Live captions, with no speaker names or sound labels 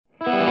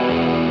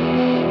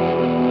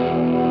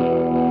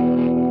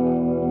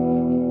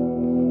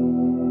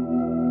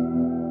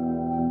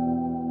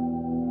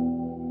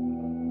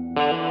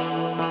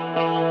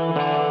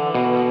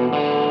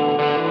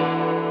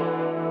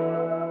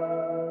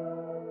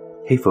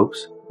Hey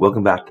folks,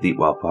 welcome back to the Eat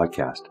Wild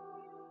podcast.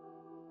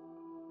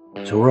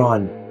 So we're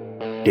on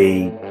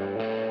day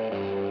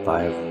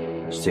 5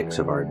 or 6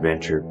 of our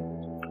adventure.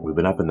 We've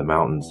been up in the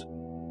mountains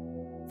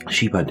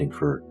sheep hunting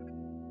for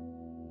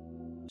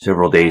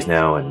several days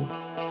now and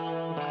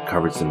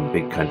covered some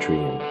big country,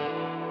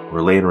 and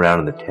we're laying around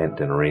in the tent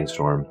in a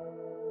rainstorm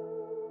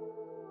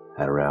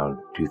at around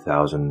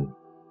 2,000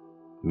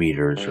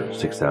 meters or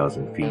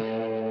 6,000 feet.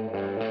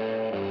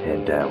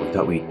 And we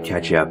thought we'd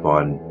catch you up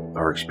on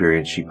our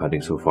experience sheep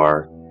hunting so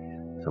far,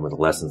 some of the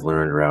lessons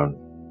learned around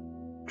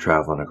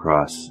traveling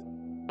across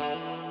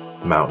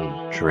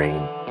mountain terrain,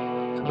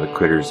 some of the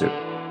critters that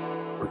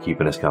were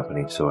keeping us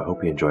company. So I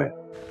hope you enjoy it.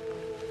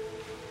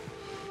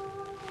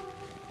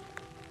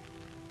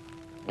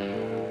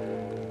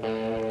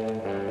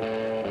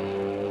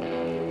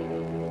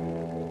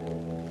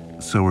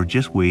 So we're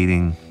just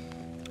waiting.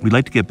 We'd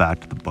like to get back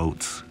to the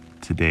boats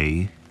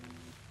today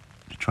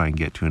to try and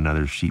get to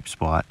another sheep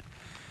spot.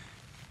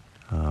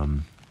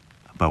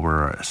 But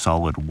we're a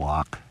solid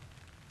walk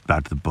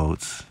back to the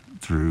boats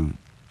through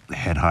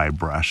head-high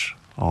brush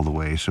all the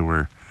way. So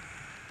we're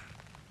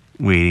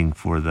waiting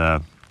for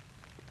the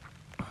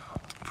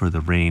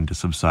rain to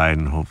subside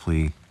and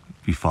hopefully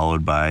be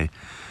followed by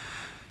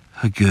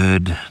a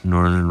good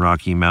northern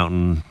Rocky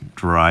Mountain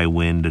dry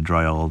wind to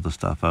dry all of the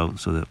stuff out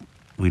so that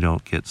we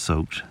don't get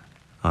soaked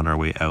on our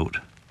way out.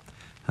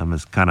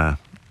 It's kind of,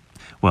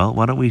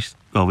 why don't we,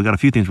 we got a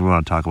few things we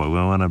want to talk about. We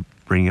want to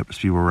bring up to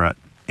speed where we're at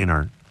in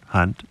our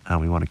hunt, and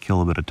we want to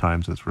kill a bit of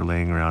time since we're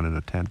laying around in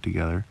a tent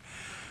together.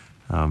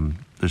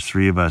 There's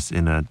 3 of us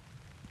in a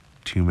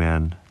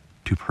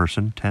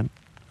 2-person tent,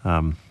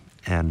 and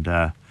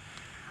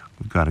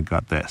we've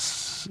got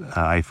this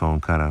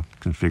iPhone kind of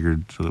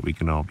configured so that we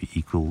can all be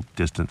equal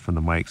distant from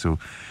the mic. So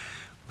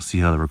we'll see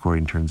how the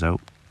recording turns out.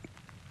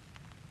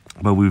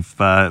 But we've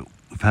had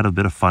a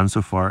bit of fun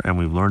so far, and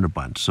we've learned a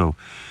bunch. So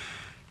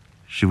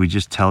should we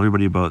just tell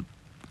everybody about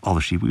all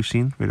the sheep we've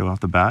seen right off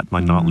the bat,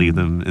 like not leave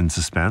them in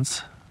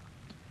suspense?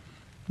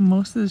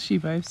 Most of the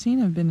sheep I've seen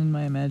have been in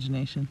my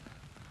imagination.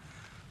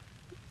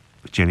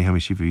 Jenny, how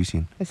many sheep have you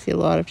seen? I see a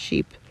lot of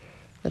sheep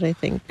that I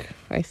think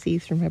I see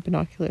through my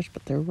binoculars,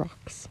 but they're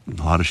rocks.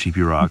 A lot of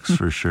sheepy rocks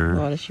for sure. A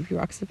lot of sheepy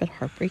rocks have been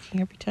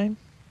heartbreaking every time.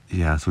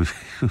 Yeah, so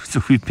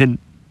we've been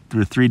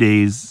through 3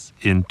 days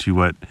into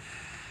what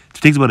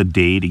it takes about a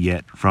day to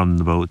get from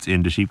the boats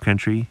into sheep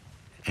country,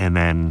 and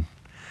then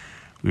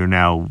we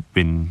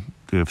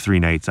have 3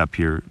 nights up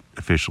here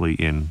officially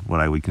in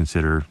what I would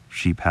consider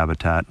sheep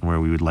habitat, where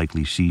we would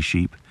likely see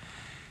sheep.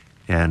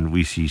 And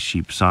we see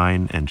sheep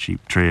sign and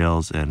sheep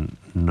trails and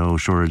no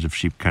shortage of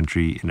sheep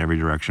country in every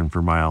direction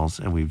for miles.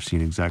 And we've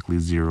seen exactly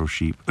 0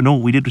 sheep. No,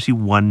 we did see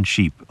 1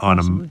 sheep on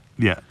Absolutely.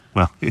 Yeah,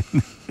 well,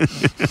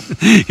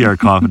 yeah, our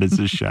confidence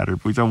is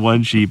shattered. We saw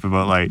 1 sheep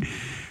about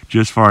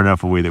just far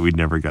enough away that we'd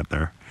never get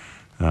there.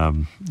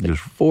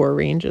 Just 4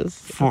 ranges.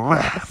 4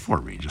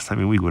 ranges. I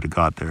mean, we would have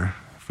got there.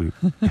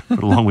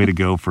 But a long way to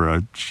go for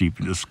a sheep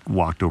who just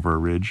walked over a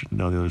ridge and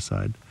down the other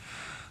side.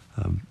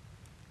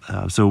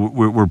 So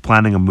we're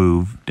planning a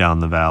move down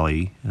the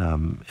valley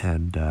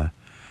and to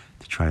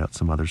try out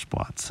some other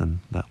spots. And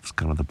that was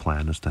kind of the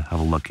plan, is to have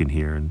a look in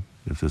here. And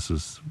if this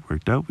has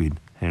worked out, we'd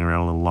hang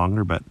around a little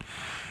longer. But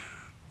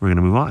we're going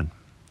to move on.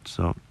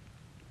 So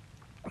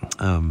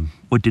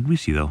what did we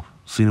see, though?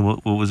 Selena,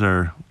 what's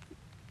our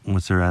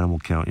animal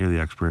count? You're the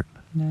expert.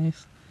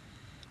 Nice.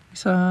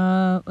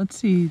 So let's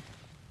see.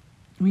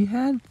 We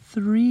had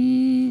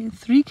three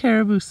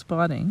caribou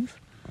spottings,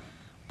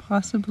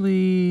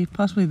 possibly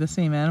the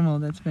same animal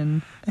that's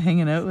been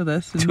hanging out with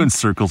us. Doing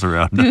circles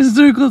around us. Doing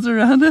circles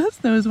around us.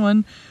 There was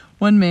one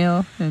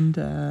male and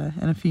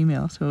a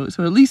female, so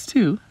at least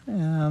 2.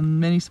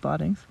 Many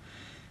spottings.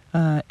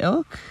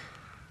 Elk,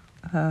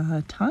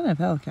 a ton of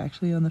elk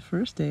actually on the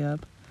first day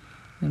up,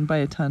 and by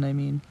a ton I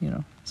mean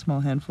a small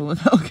handful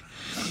of elk.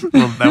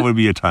 Well, that would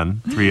be a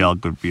ton. 3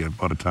 elk would be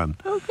about a ton.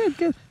 Oh,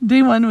 good.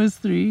 Day 1 was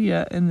 3,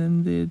 yeah, and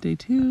then day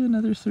 2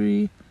 another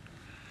 3.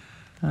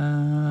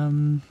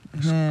 And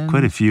then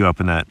quite a few up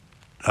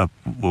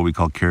what we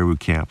call caribou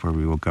camp, where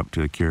we woke up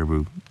to a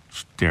caribou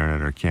staring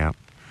at our camp.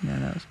 Yeah,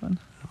 that was fun.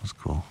 That was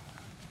cool.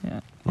 Yeah,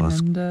 Well,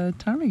 and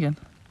ptarmigan.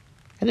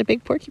 And a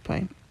big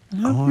porcupine.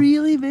 A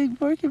really big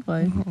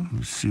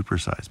porcupine.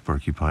 Super-sized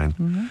porcupine.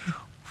 Mm-hmm.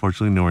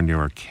 Fortunately, nowhere near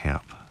our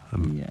camp.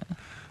 Yeah.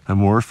 I'm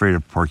more afraid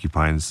of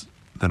porcupines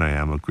than I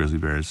am of grizzly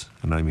bears,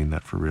 and I mean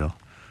that for real.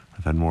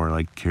 I've had more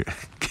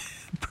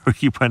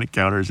porcupine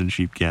encounters in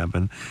sheep camp,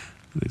 and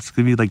it's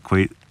gonna be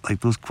quite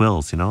like those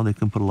quills. They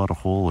can put a lot of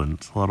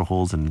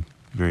holes in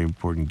very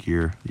important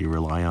gear that you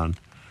rely on.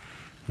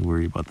 I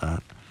worry about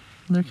that.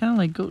 They're kind of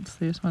like goats.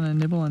 They just want to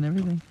nibble on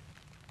everything.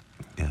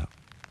 Yeah.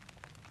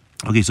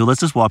 Okay, so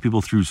let's just walk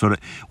people through sort of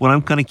what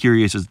I'm kind of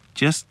curious is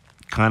just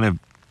kind of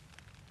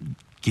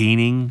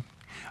gaining.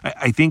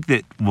 I think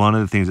that one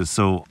of the things that's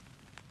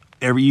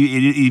it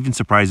even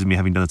surprises me,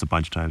 having done this a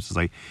bunch of times,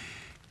 is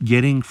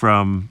getting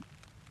from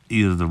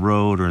either the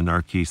road or in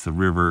our case the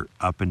river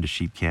up into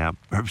sheep camp,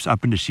 or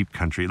up into sheep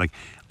country. Like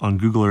on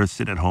Google Earth,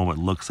 sitting at home, it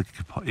looks like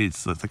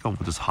it's like, oh,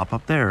 we'll just hop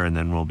up there and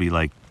then we'll be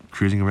like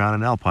cruising around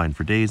in Alpine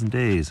for days and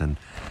days.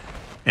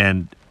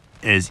 And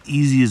as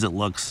easy as it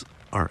looks,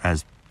 or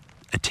as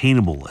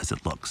attainable as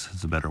it looks,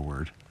 is a better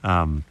word,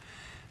 on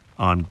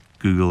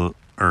Google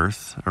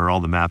Earth, or all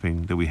the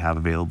mapping that we have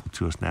available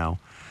to us now,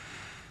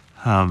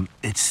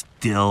 it's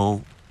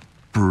still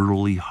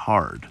brutally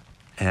hard.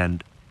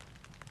 And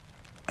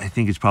I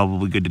think it's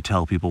probably good to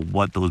tell people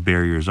what those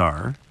barriers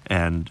are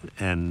and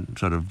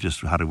sort of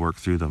just how to work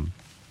through them.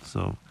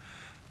 So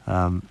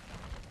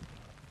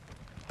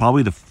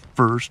probably the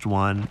first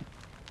one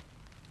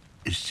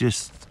is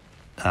just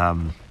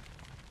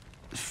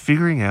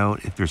figuring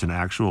out if there's an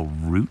actual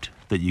route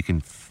that you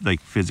can like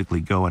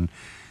physically go. And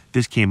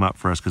this came up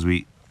for us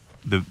because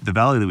the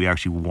valley that we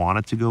actually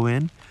wanted to go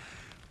in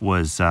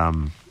was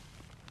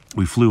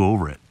we flew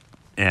over it,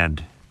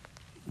 and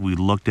we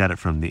looked at it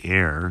from the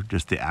air,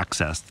 just the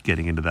access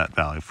getting into that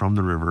valley from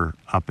the river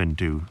up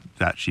into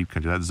that sheep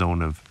country, that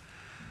zone of,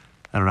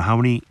 I don't know,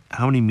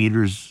 how many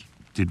meters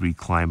did we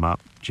climb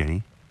up,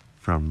 Jenny,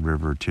 from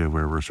river to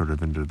where we're sort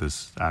of into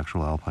this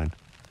actual Alpine?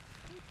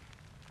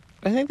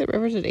 I think the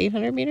river's at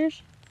 800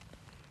 meters,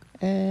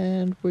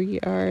 and we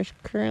are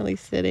currently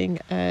sitting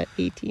at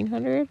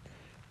 1,800,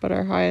 but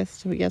our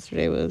highest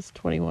yesterday was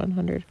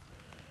 2,100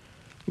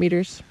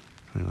 meters.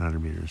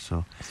 2,100 meters,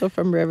 So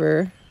from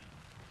river,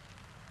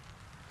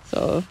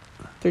 so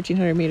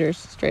 1,300 meters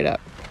straight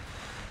up.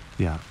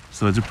 yeah.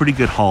 So it's a pretty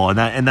good haul,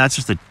 and that's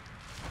just a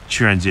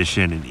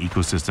transition in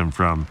ecosystem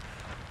from,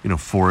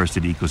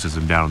 forested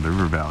ecosystem down the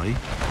river valley.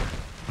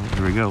 Oh,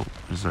 here we go.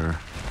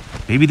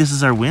 Maybe this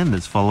is our wind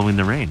that's following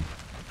the rain,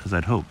 as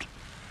I'd hoped.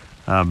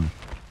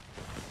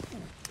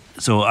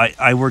 So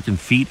I work in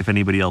feet. If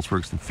anybody else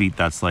works in feet,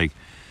 that's like,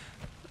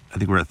 I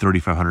think we're at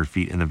 3,500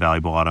 feet in the valley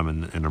bottom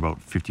and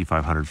about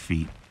 5,500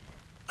 feet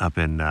up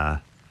in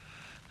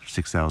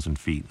 6,000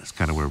 feet. That's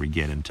kind of where we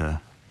get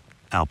into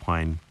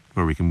Alpine,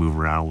 where we can move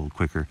around a little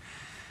quicker.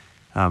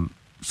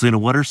 So,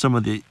 what are some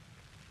of the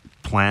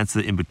plants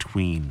that in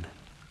between?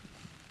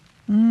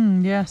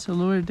 Yeah, so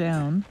lower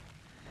down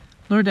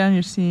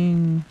you're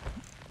seeing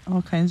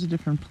all kinds of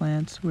different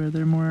plants where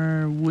they're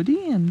more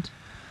woody and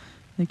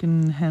they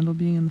can handle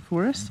being in the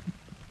forest.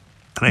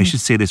 And I should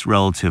say this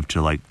relative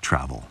to like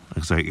travel,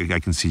 because I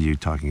can see you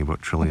talking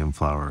about trillium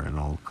flower and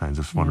all kinds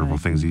of wonderful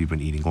things that you've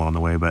been eating along the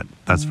way, but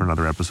that's for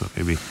another episode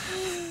maybe.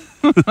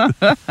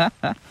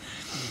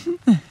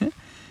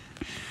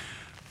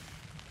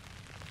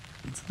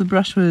 So the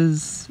brush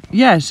was,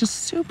 it's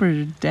just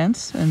super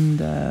dense,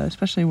 and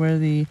especially where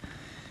the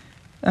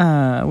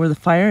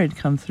fire had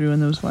come through,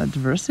 and there was a lot of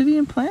diversity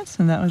in plants,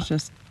 and that was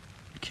just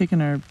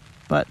kicking our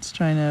butts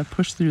trying to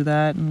push through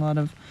that, and a lot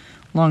of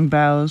long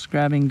boughs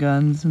grabbing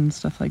guns and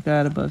stuff like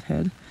that above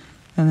head.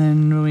 And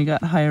then when we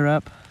got higher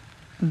up,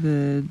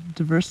 the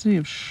diversity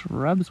of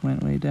shrubs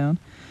went way down.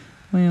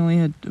 We only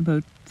had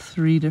about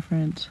 3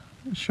 different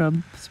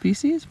shrub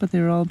species, but they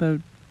were all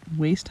about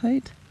waist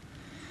height.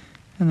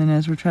 And then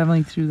as we're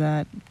traveling through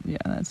that,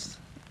 that's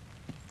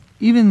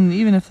even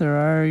if there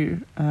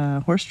are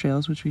horse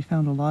trails, which we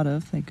found a lot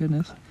of, thank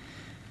goodness,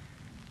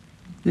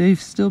 they've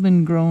still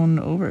been grown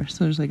over.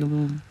 So there's like a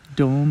little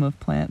dome of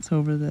plants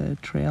over the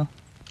trail.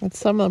 And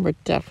some of them were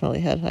definitely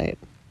head height.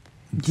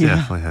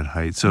 Definitely had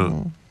height.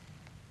 So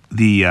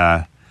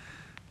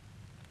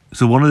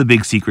so one of the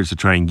big secrets to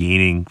try and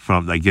gaining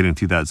from like getting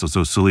through that.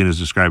 So Selena's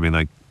describing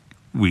like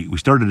we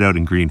started out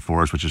in green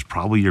forest, which is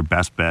probably your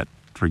best bet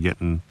for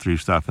getting through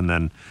stuff,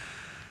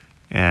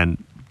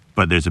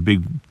 but there's a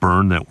big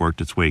burn that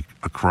worked its way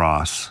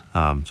across.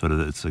 Sort of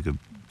it's like a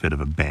bit of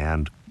a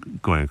band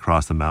going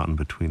across the mountain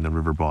between the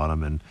river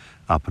bottom and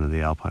up into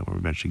the Alpine where we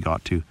eventually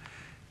got to.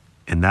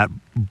 And that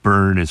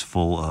burn is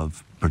full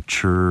of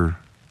mature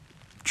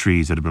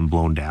trees that have been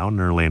blown down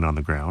and are laying on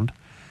the ground.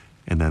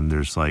 And then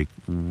there's like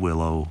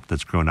willow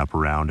that's grown up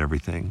around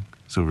everything.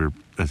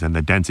 And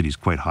the density is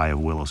quite high of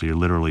willow. So you're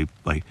literally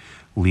like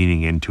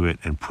leaning into it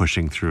and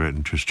pushing through it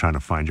and just trying to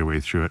find your way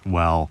through it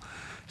while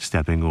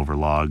stepping over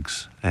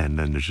logs. And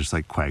then there's just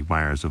like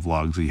quagmires of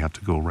logs that you have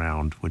to go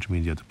around, which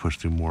means you have to push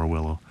through more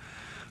willow.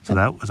 So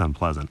that was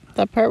unpleasant.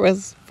 That part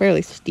was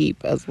fairly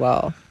steep as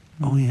well.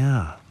 Oh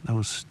yeah, that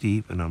was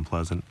steep and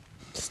unpleasant.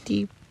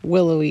 Steep,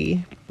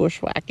 willowy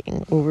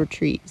bushwhacking over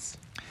trees.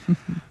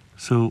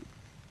 So,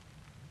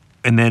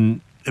 and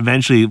then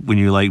eventually when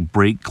you like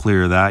break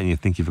clear of that and you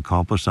think you've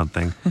accomplished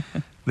something,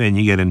 then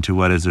you get into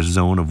what is a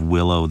zone of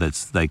willow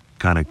that's like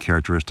kind of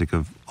characteristic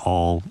of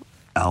all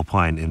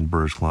Alpine in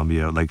British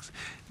Columbia. Like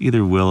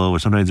either willow or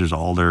sometimes there's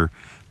alder,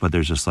 but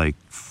there's just like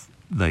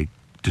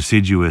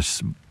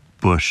deciduous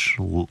bush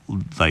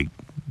like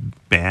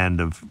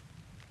band of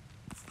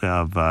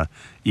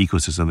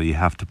ecosystem that you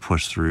have to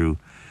push through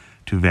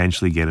to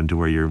eventually get into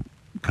where you're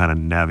kind of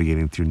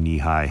navigating through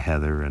knee-high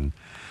heather and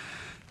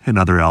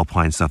other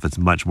alpine stuff that's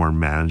much more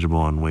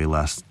manageable and way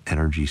less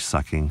energy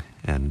sucking.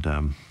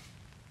 And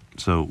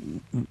so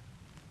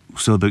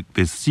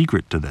the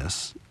secret to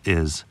this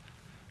is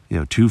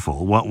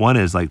twofold. One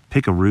is like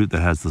pick a route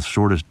that has the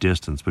shortest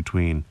distance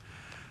between,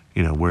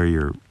 where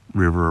your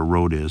river or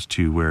road is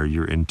to where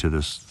you're into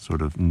this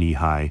sort of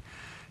knee-high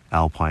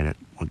alpine at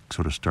what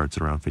sort of starts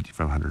at around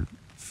 5,500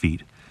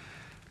 feet.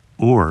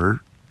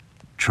 Or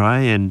try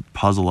and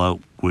puzzle out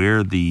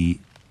where the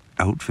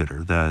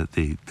outfitter,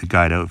 the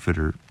guide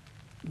outfitter,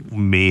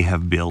 may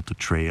have built a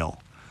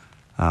trail,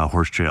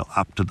 horse trail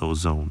up to those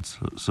zones.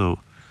 So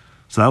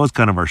that was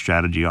kind of our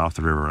strategy off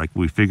the river. Like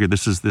we figured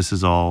this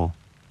is all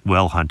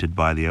well hunted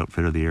by the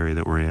outfitter of the area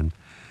that we're in,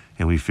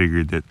 and we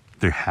figured that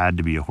there had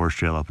to be a horse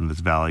trail up in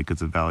this valley because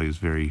the valley is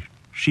very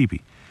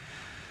sheepy.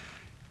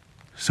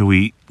 So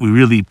we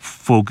really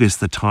focused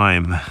the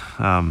time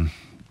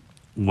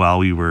while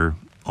we were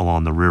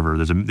along the river.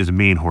 There's a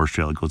main horse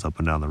trail that goes up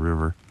and down the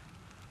river,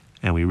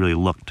 and we really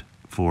looked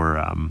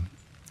for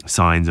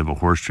signs of a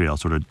horse trail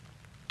sort of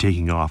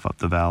taking off up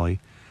the valley.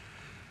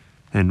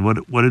 And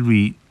what did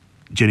we,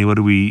 Jenny? What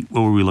were we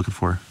looking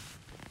for?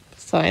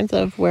 Signs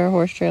of where a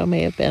horse trail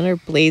may have been, or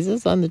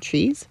blazes on the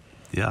trees.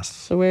 Yes.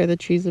 So where the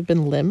trees have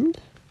been limbed.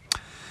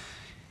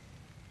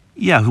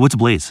 Yeah. What's a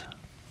blaze?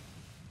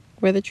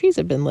 Where the trees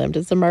have been limbed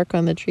is the mark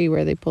on the tree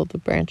where they pulled the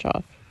branch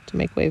off to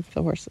make way for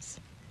the horses.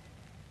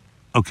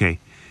 Okay.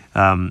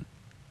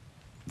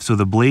 So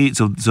the blaze.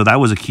 So that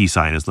was a key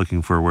sign, is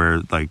looking for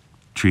where like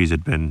trees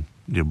had been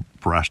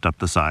brushed up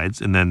the sides,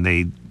 and then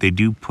they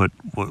do put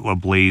a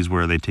blaze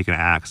where they take an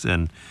axe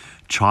and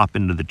chop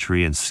into the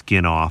tree and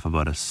skin off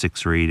about a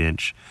 6 or 8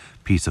 inch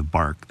piece of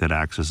bark that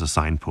acts as a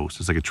signpost.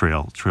 It's like a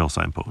trail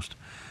signpost,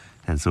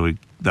 and so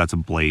that's a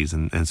blaze.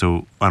 And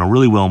so on a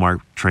really well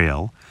marked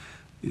trail,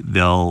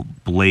 they'll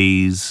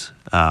blaze.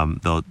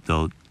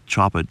 They'll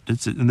chop it.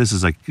 And this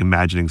is like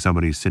imagining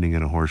somebody sitting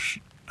in a horse,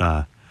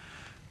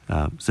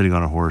 sitting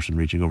on a horse and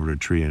reaching over to a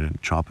tree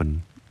and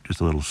chopping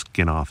just a little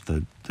skin off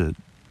the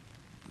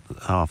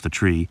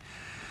tree,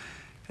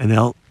 and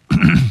they'll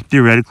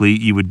theoretically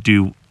you would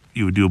do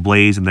a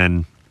blaze, and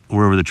then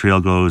wherever the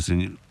trail goes,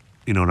 and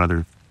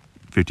another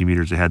 50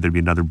 meters ahead there'd be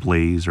another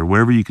blaze, or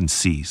wherever you can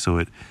see. So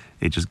it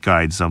just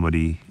guides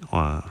somebody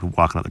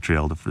walking up the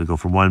trail to go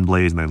from one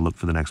blaze, and they look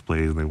for the next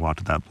blaze, and they walk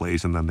to that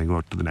blaze, and then they go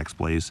up to the next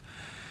blaze.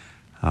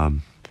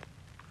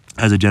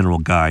 As a general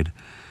guide,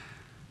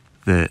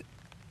 the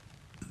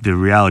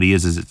reality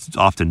is it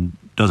often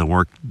doesn't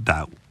work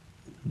that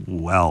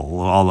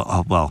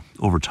well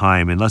over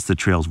time, unless the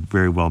trail's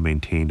very well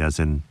maintained, as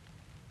in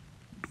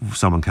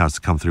someone has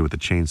to come through with a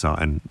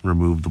chainsaw and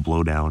remove the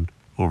blowdown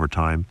over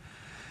time.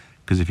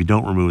 Because if you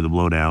don't remove the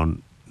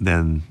blowdown,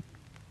 then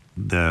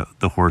the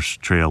horse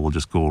trail will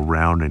just go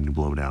around any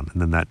blowdown,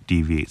 and then that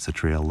deviates the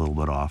trail a little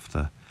bit off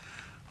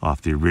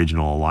the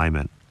original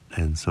alignment,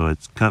 and so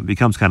it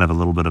becomes kind of a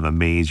little bit of a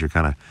maze. You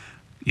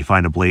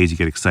find a blaze, you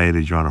get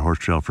excited, you're on a horse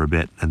trail for a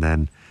bit, and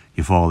then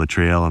you follow the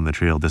trail, and the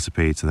trail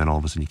dissipates, and then all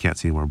of a sudden you can't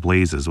see any more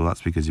blazes. Well,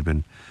 that's because you've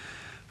been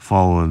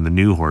following the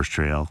new horse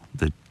trail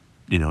that,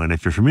 and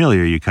if you're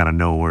familiar, you kind of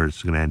know where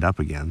it's going to end up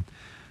again.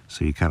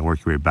 So you kind of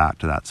work your way back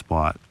to that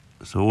spot.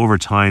 So over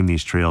time,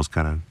 these trails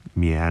kind of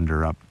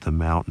meander up the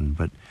mountain,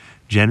 but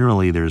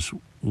generally there's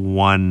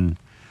one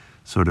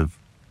sort of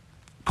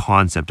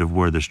concept of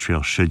where this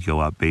trail should go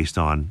up based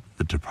on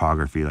the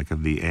topography, like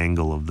of the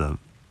angle of the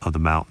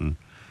mountain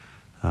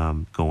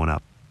going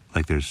up.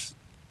 Like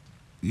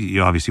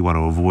you obviously want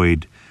to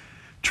avoid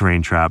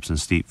terrain traps and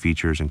steep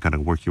features and kind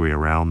of work your way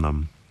around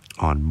them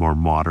on more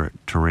moderate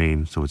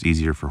terrain, so it's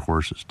easier for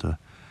horses to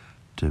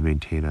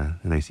maintain a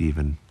nice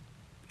even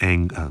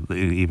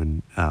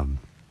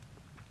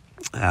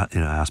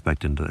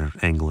aspect into their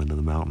angle into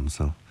the mountain.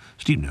 So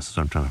steepness is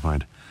what I'm trying to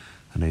find,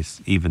 a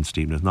nice even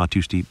steepness, not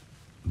too steep,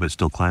 but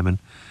still climbing,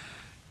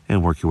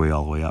 and work your way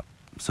all the way up.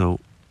 So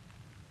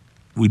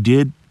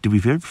did we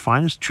ever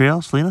find this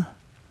trail, Selena?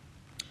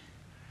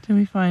 Did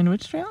we find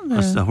which trail?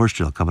 A horse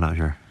trail coming out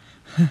here.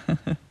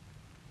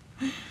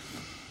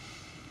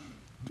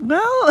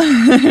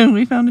 Well,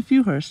 we found a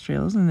few horse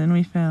trails, and then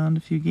we found a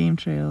few game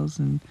trails,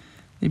 and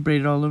they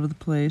braided all over the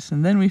place.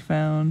 And then we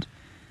found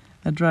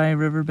a dry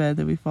riverbed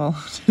that we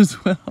followed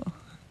as well.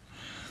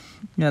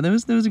 Yeah, there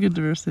was a good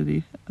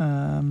diversity.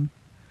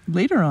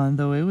 Later on,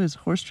 though, it was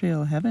horse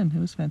trail heaven. It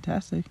was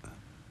fantastic.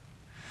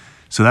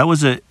 So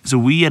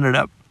we ended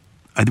up,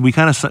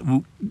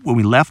 when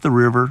we left the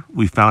river,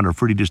 we found a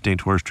pretty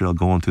distinct horse trail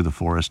going through the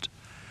forest,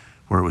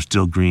 where it was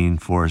still green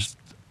forest,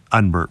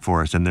 unburnt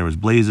forest, and there was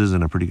blazes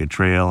and a pretty good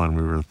trail, and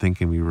we were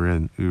thinking we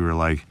were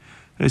like,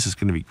 this is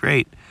going to be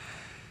great.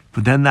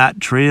 But then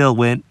that trail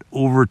went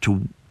over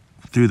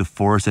through the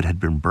forest that had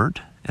been burnt,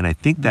 and I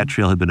think that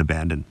trail had been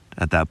abandoned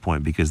at that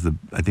point, because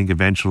I think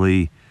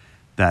eventually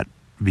that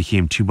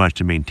became too much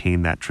to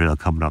maintain that trail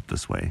coming up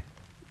this way,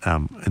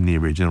 in the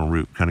original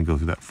route, kind of go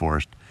through that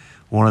forest.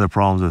 One of the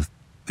problems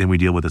and we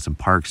deal with this in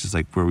parks, is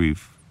like where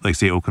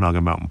say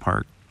Okanagan Mountain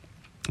Park,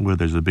 where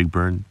there's a big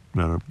burn.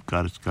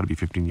 God, it's got to be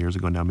 15 years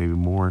ago now, maybe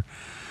more.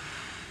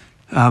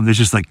 There's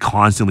just like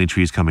constantly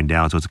trees coming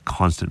down, so it's a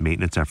constant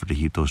maintenance effort to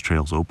keep those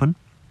trails open.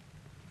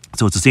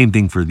 So it's the same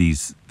thing for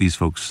these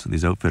folks,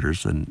 these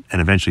outfitters, and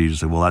eventually you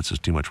just say, well, that's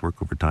just too much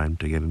work over time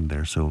to get in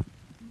there. So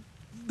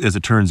as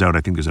it turns out,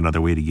 I think there's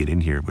another way to get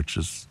in here, which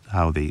is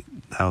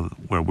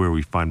where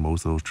we find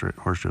most of those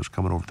horse trails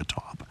coming over the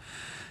top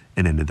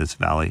and into this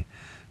valley.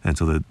 And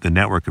so the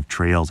network of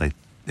trails,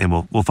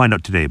 and we'll find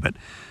out today, but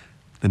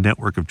the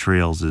network of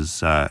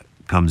trails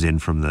comes in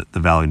from the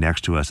valley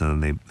next to us,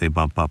 and then they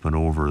bump up and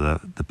over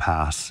the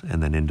pass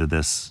and then into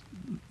this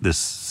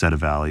set of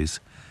valleys.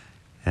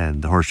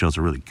 And the horse trails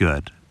are really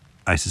good.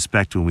 I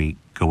suspect when we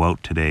go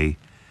out today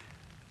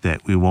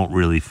that we won't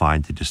really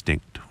find the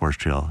distinct horse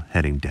trail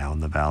heading down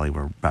the valley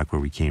back where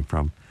we came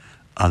from,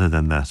 other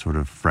than the sort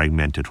of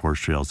fragmented horse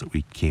trails that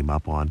we came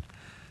up on,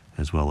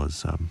 as well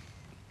as.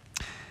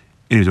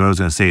 Anyways, what I was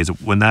going to say is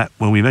when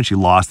we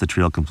eventually lost the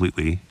trail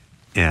completely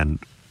and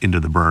into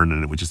the burn,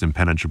 and it was just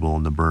impenetrable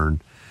in the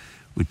burn,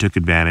 we took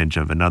advantage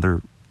of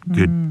another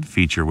good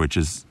feature, which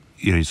is,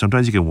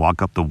 sometimes you can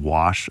walk up the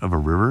wash of a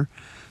river,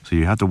 so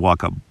you have to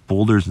walk up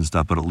boulders and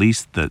stuff, but at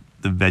least the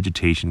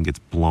vegetation gets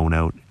blown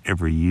out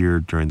every year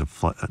during the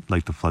flood,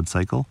 like the flood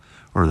cycle,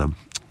 or the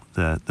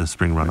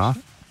spring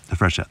runoff, the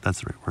freshet,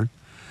 that's the right word,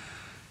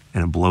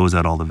 and it blows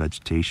out all the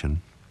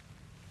vegetation,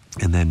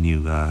 and then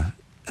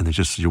and it's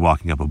just you're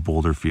walking up a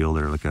boulder field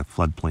or like a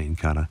floodplain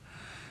kind of,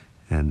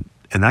 and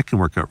that can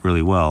work out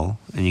really well,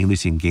 and at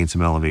least you can gain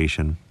some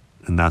elevation,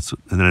 and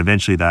then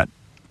eventually that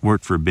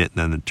worked for a bit, and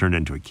then it turned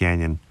into a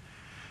canyon,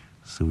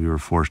 so we were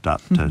forced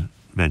up to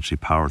eventually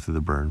power through the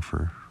burn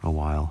for a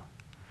while,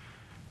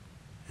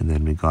 and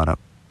then we got up.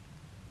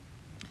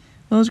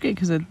 Well, it was great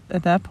because at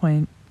that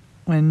point,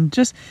 I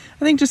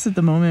think just at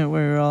the moment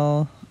where we were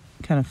all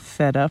kind of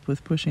fed up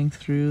with pushing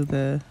through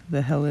the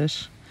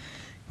hellish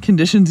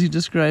conditions you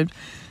described,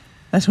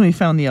 that's when we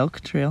found the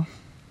elk trail.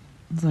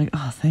 It's like,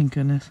 oh, thank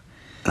goodness.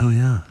 Oh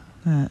yeah.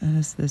 And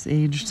it's this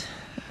aged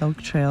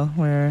elk trail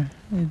where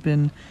it had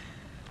been,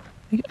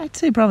 I'd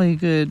say probably a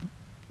good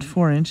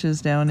 4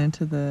 inches down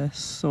into the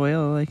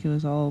soil, like it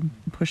was all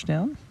pushed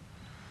down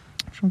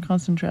from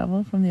constant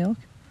travel from the elk.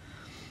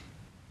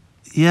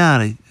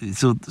 Yeah,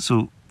 so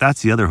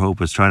that's the other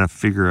hope, is trying to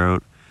figure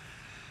out,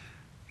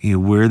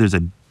 where there's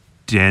a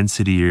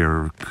density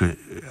of.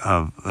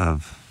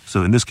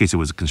 So in this case, it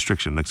was a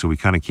constriction. Like, so we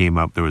kind of came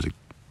up. There was a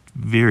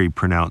very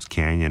pronounced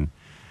canyon.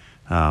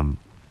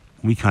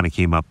 We kind of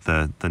came up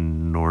the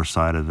north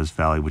side of this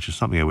valley, which is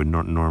something I would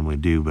normally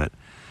do, but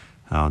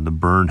the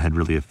burn had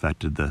really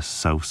affected the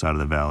south side of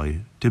the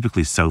valley.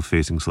 Typically,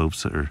 south-facing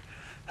slopes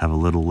have a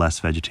little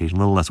less vegetation, a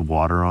little less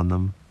water on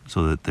them,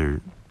 so that they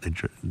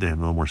have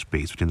a little more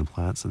space between the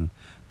plants, and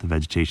the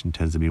vegetation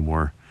tends to be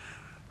more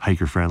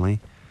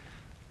hiker-friendly.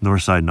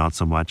 North side, not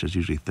so much; it's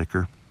usually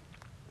thicker.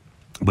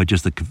 But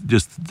the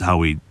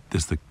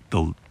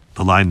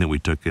line that we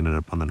took ended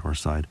up on the north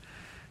side,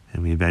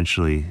 and we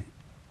eventually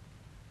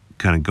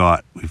kind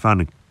of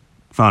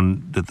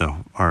found that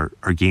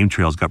our game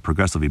trails got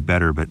progressively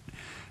better. But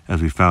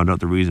as we found out,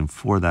 the reason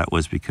for that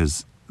was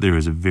because there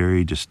was a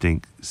very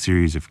distinct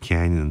series of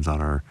canyons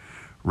on our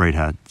right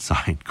hand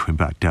side going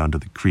back down to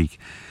the creek,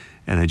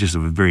 and they just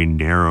have a very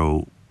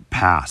narrow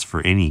pass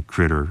for any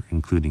critter,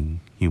 including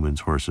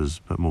humans,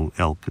 horses, but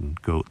elk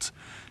and goats,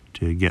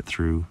 to get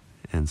through.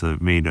 And so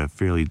it made a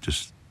fairly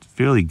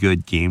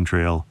good game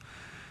trail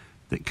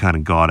that kind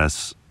of got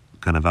us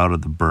kind of out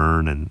of the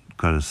burn and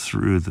got us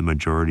through the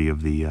majority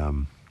of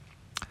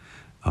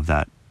of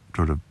that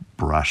sort of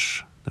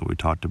brush that we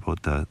talked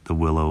about, the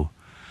willow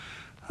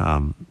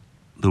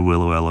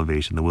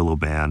elevation, the willow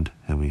band,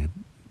 and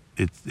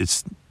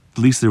it's at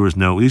least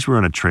we're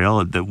on a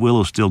trail that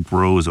willow still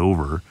grows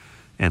over,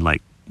 and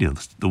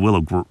the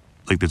willow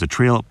there's a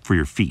trail for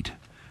your feet,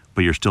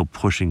 but you're still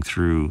pushing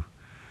through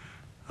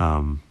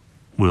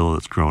willow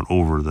that's grown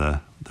over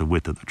the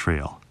width of the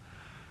trail,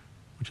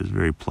 which is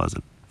very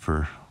pleasant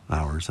for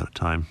hours at a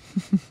time.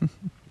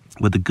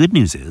 But the good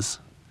news is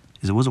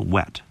it wasn't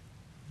wet.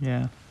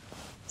 Yeah,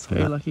 it's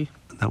very lucky.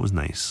 That was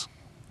nice.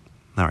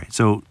 All right,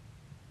 so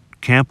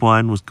camp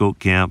 1 was goat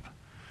camp,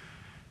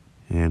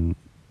 and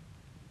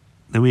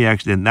then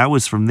and that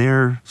was from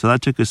there. So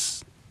that took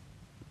us,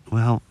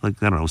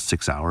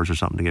 6 hours or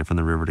something to get from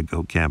the river to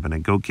goat camp. And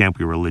at goat camp,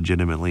 we were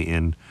legitimately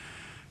in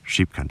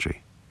sheep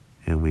country,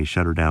 and we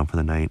shut her down for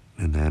the night.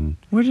 And then,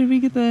 where did we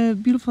get the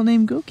beautiful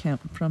name Goat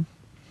Camp from?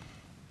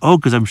 Oh,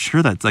 because I'm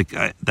sure that's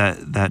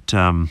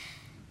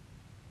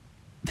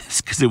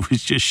because it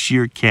was just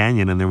sheer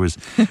canyon, and there was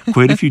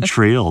quite a few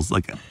trails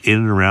like in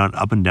and around,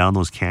 up and down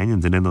those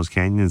canyons, and in those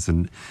canyons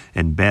and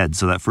beds.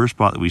 So that first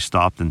spot that we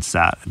stopped and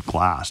sat and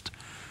glassed,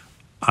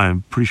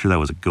 I'm pretty sure that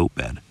was a goat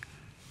bed,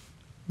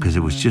 because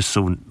it was just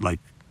so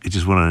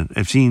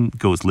I've seen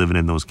goats living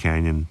in those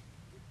canyon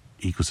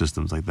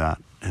ecosystems like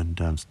that, and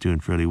it's doing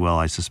fairly well.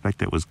 I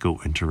suspect it was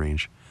goat winter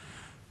range.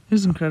 It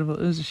was incredible.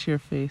 It was a sheer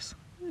face.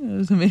 It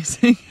was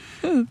amazing.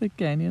 The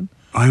canyon.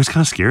 I was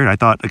kind of scared. I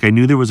thought, I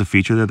knew there was a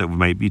feature there that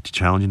might be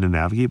challenging to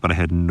navigate, but I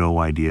had no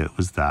idea it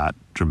was that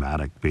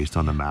dramatic based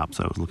on the maps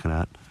I was looking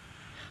at.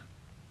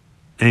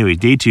 Anyway,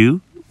 day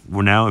 2,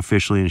 we're now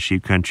officially in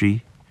sheep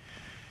country.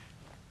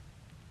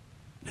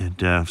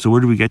 And so where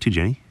did we get to,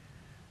 Jenny?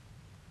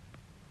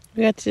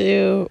 We got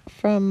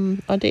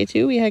on day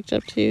 2, we hiked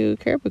up to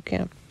caribou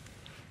camp.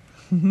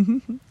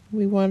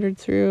 we wandered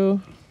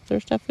through.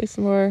 There's definitely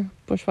some more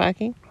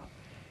bushwhacking,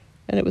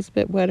 and it was a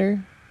bit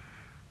wetter.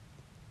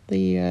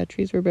 The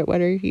trees were a bit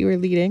wetter. You were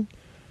leading,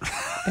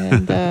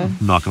 and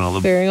Knocking all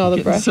the bearing all the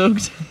Getting brush,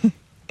 soaked.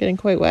 getting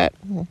quite wet.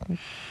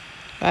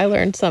 I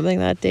learned something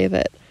that day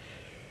that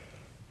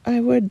I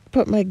would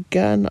put my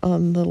gun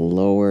on the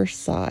lower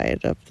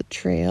side of the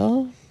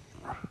trail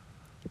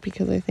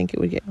because I think it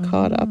would get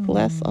caught up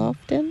less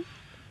often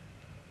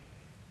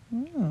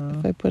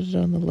if I put it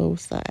on the low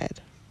side.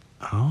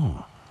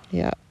 Oh.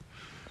 Yeah.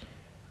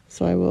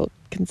 So I will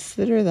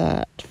consider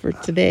that for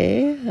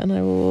today, and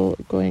I will,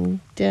 going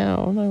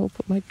down, I will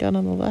put my gun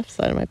on the left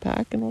side of my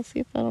pack, and we'll see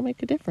if that'll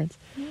make a difference.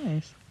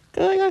 Nice.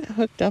 'Cause I got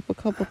hooked up a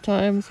couple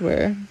times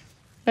where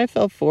I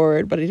fell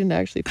forward, but I didn't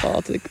actually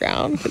fall to the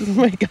ground because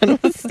my gun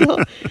was still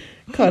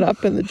caught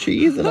up in the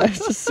trees, and I was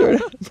just sort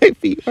of, my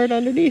feet weren't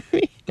underneath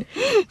me.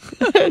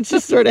 I was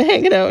just sort of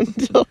hanging out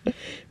until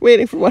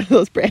waiting for one of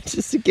those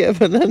branches to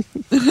give, and then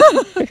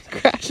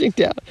crashing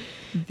down.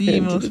 The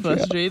into most the trail.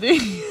 frustrating.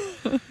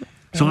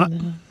 So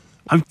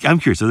I'm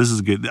curious. So this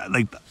is good.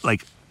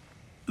 Like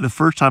the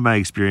first time I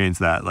experienced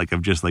that, like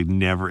of just like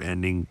never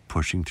ending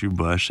pushing through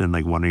bush and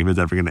like wondering if it's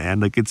ever going to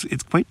end. Like it's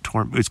quite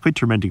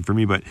tormenting for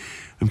me. But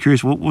I'm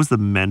curious, what was the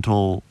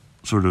mental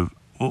sort of?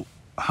 Well,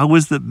 how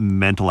was the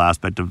mental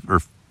aspect of,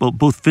 or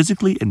both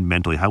physically and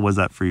mentally? How was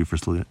that for you, for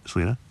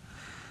Selena?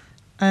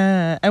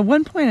 At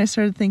one point, I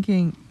started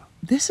thinking,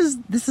 this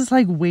is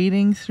like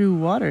wading through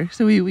water.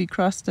 So we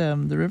crossed the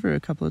river a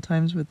couple of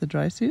times with the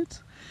dry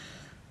suits,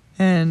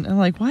 and I'm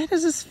like, why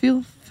does this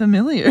feel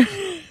familiar?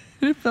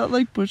 It felt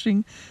like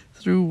pushing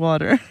through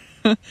water,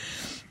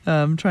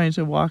 trying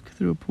to walk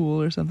through a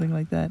pool or something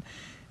like that.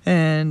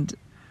 And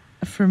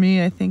for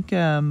me, I think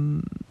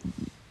I'm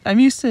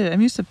used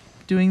to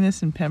doing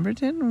this in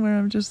Pemberton, where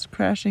I'm just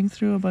crashing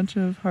through a bunch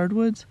of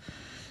hardwoods,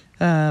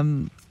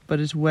 but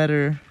it's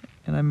wetter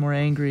and I'm more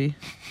angry.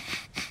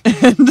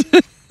 And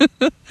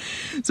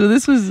so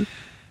this was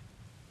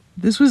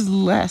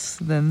less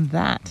than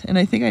that, and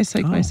I think I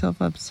psyched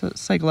myself up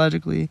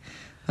psychologically,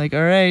 like,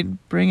 all right,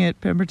 bring it,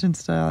 Pemberton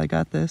style, I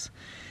got this.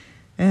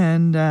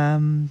 And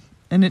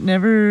it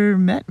never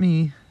met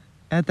me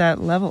at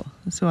that level,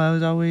 so I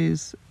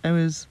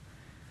was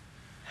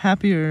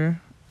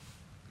happier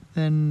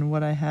than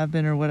what I have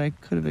been or what I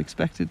could have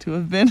expected to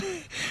have been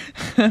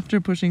after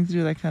pushing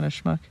through that kind of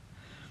schmuck.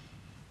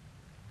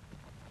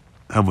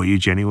 How about you,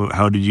 Jenny?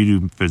 How did you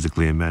do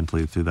physically and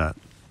mentally through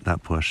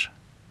that push?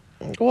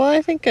 Well,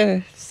 I think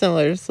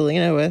similar to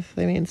Selena with,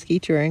 ski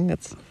touring,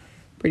 that's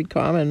pretty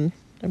common.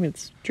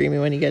 It's dreamy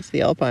when you get to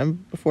the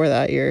Alpine. Before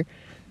that, you're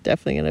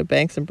definitely going to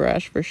bank some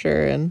brush for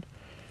sure. And,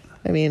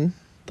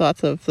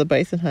 thoughts of the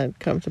bison hunt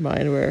come to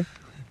mind where,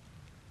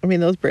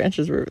 those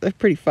branches they're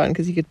pretty fun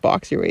because you could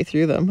box your way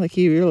through them. Like,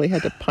 you really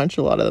had to punch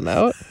a lot of them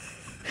out.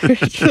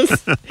 Which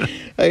was,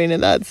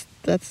 and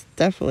that's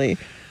definitely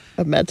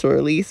a mental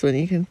release when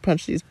you can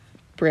punch these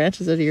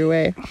branches out of your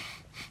way.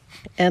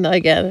 And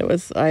again,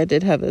 I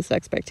did have this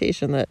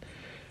expectation that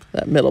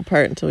middle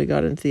part until we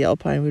got into the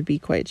Alpine would be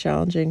quite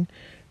challenging,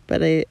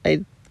 but I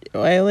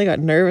only got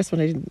nervous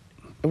when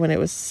it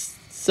was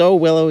so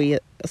willowy,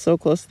 so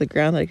close to the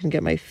ground that I couldn't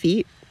get my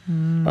feet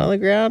on the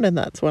ground, and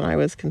that's when I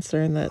was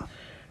concerned that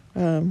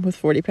with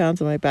 40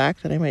 pounds on my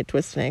back that I might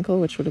twist an ankle,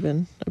 which would have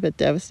been a bit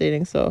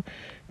devastating. So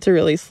to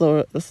really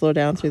slow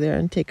down through there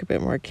and take a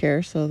bit more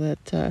care so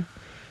that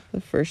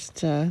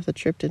the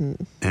trip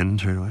didn't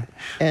end right away.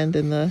 End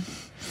in the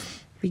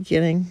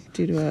beginning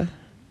due to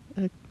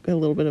a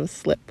little bit of a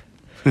slip,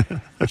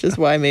 which is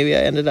why maybe I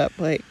ended up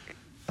like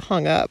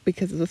hung up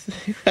because of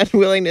the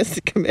unwillingness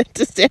to commit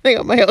to standing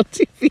on my own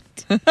 2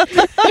 feet.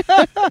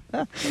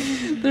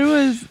 There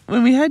was,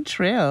 when we had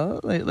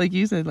trail, like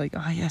you said, like,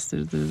 oh yes,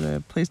 there's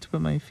a place to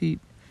put my feet,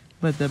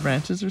 but the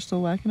branches are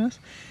still whacking us.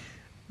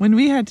 When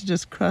we had to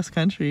just cross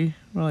country,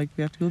 we're like,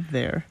 we have to go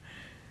there.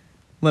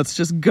 Let's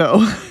just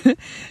go.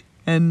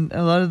 And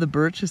a lot of the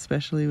birch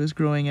especially was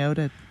growing out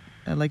at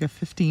like a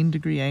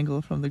 15-degree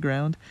angle from the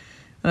ground.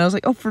 And I was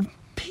like, oh, for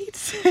Pete's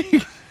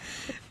sake.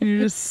 And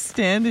you're just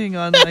standing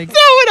on like... That's not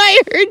what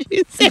I heard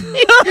you say.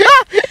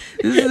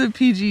 This is a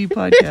PG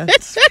podcast.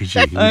 It's PG,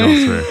 you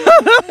don't swear.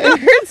 I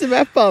heard some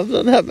F-bombs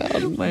on that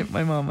mountain.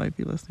 My mom might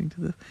be listening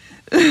to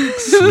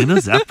this.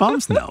 Selena's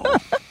F-bombs? No.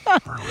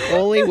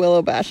 Only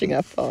willow bashing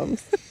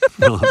F-bombs.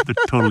 Well, they're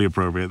totally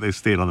appropriate. They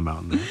stayed on the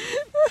mountain there.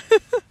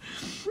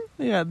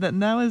 Yeah, that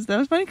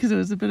was funny because it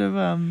was a bit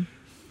of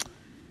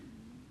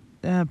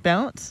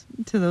bounce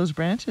to those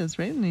branches,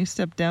 right? And you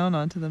step down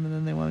onto them and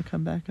then they want to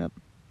come back up.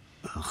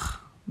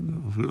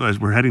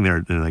 We're heading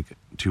there in like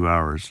 2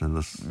 hours, and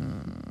this,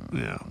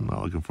 yeah, I'm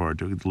not looking forward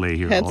to it. Lay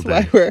here That's all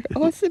day. why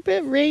it's a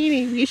bit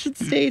rainy. We should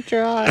stay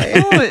dry.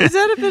 Oh, is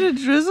that a bit of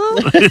drizzle?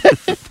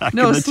 Back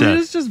No, in the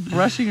Selena's just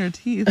brushing her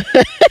teeth.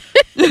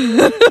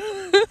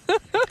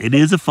 It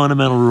is a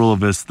fundamental rule of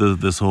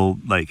this whole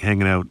like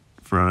hanging out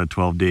for on a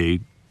 12-day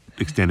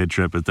extended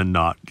trip is to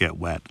not get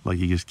wet. Like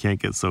you just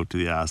can't get soaked to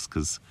the ass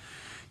because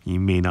you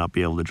may not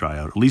be able to dry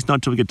out. At least not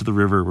until we get to the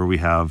river where we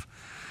have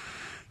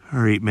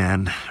our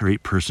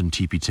 8-person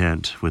teepee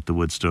tent with the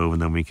wood stove,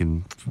 and then we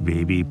can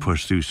maybe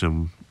push through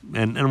some.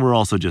 And we're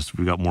also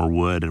we've got more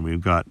wood, and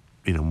we've got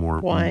more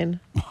Wine.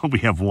 We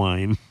have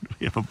wine.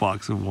 We have a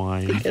box of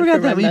wine. I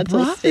forgot that we mental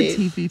brought state.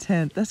 the teepee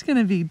tent. That's going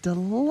to be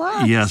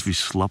deluxe. Yes, we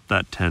slept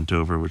that tent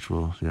over, which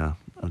we'll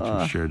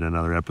shared in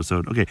another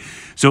episode.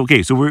 So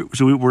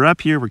we're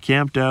up here. We're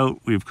camped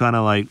out. We've kind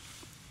of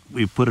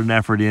we put an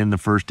effort in the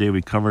first day.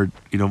 We covered.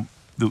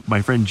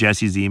 My friend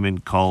Jesse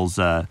Zeman calls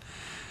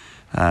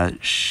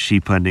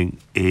sheep hunting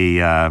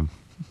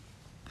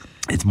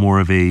it's more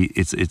of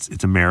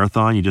it's a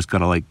marathon. You just got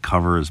to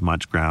cover as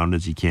much ground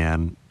as you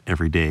can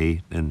every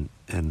day and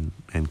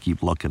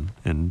keep looking.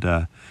 And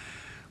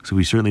so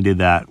we certainly did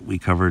that. We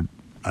covered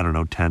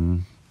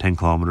 10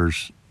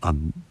 kilometers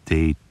on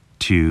day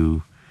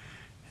 2,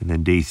 and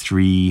then day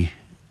 3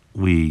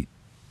 we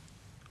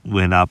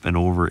went up and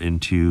over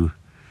into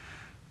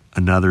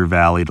another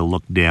valley to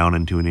look down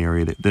into an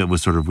area that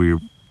was sort of we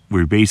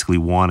basically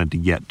wanted to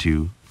get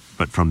to,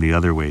 but from the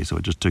other way. So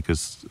it just took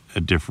us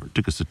a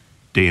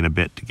day and a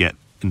bit to get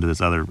into this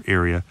other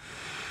area.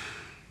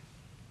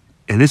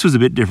 And this was a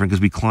bit different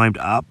because we climbed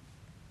up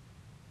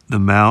the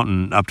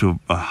mountain up to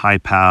a high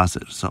pass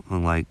at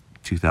something like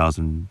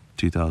 2,000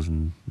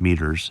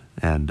 meters,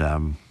 and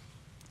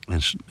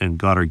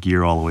got our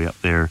gear all the way up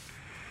there.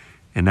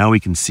 And now we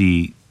can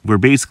see we're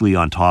basically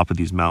on top of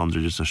these mountains,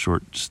 or just a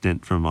short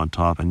stint from on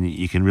top, and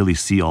you can really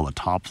see all the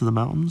tops of the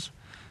mountains.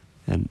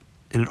 And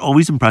it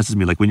always impresses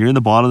me, when you're in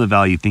the bottom of the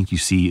valley, you think you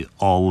see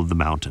all of the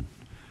mountain.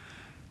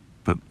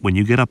 But when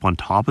you get up on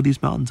top of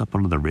these mountains, up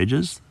onto the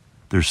ridges,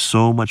 there's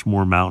so much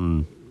more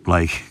mountain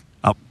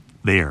up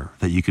there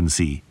that you can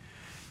see.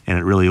 And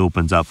it really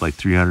opens up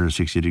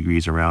 360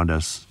 degrees around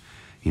us.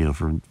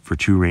 For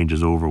 2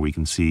 ranges over, we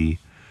can see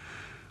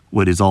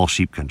what is all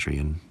sheep country.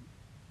 And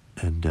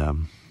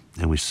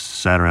we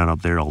sat around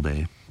up there all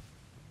day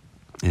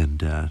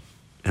and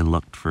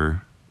looked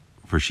for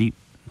sheep.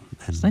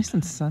 And It's nice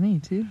and sunny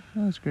too.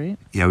 That was great.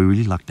 yeah, we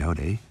really lucked out,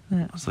 eh?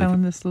 Yeah, It's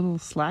found this little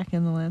slack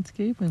in the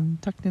landscape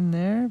and tucked in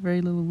there.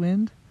 Very little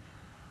wind.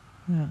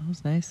 Yeah, it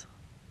was nice.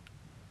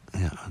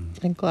 Yeah,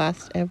 And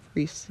glassed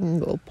every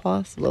single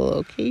possible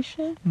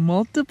location.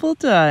 Multiple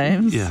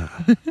times. yeah.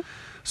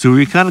 So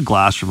we kind of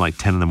glassed from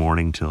 10 in the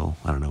morning till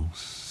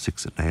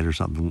 6 at night or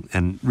something.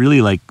 And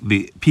really,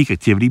 the peak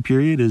activity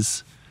period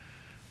is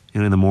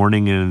in the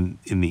morning and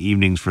in the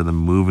evenings for them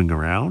moving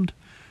around.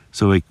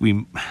 So I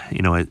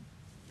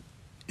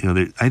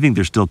think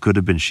there still could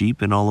have been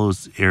sheep in all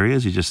those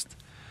areas. You just,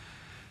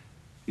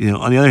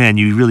 on the other hand,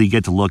 you really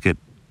get to look at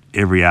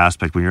every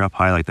aspect when you're up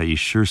high like that. You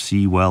sure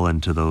see well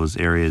into those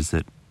areas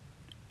that,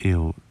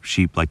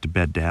 sheep like to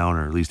bed down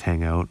or at least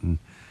hang out. And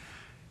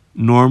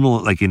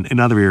normal, in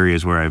other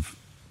areas where I've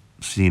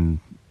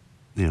seen,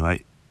 I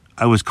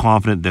was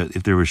confident that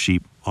if there were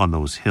sheep on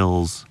those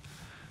hills,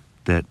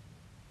 that,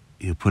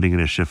 putting in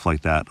a shift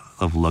like that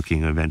of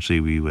looking, eventually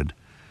we would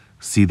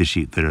see the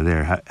sheep that are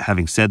there.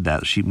 Having said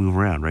that, sheep move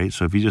around, right?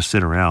 So if you just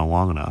sit around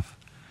long enough,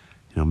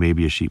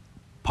 maybe a sheep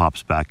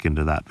pops back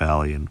into that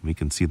valley and we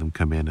can see them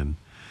come in.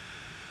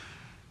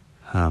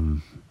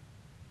 And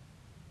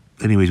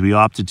anyways, we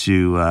opted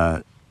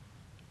to,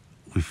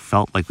 we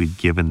felt like we'd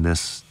given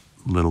this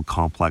little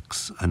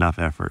complex enough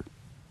effort.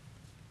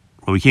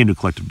 Well, we came to a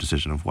collective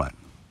decision of what?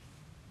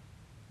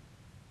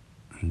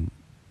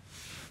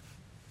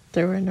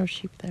 There were no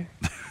sheep there.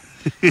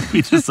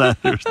 We decided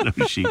there was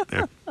no sheep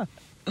there.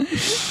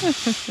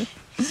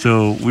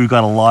 So we've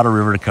got a lot of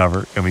river to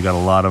cover, and we got a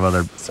lot of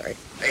other. Sorry,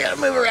 I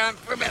gotta move around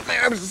for a bit. My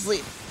arm's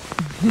asleep.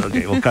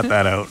 Okay, we'll cut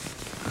that out.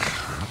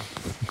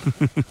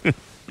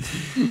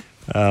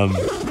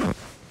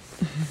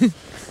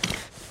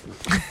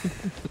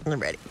 I'm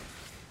ready.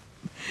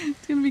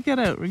 It's going to be cut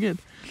out. We're good.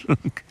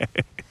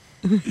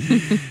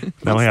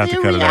 Now we have to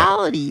the cut it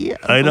out. reality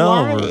of I know.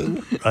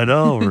 lying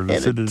We're in a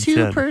sitting in a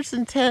tent.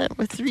 2-person tent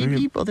with 3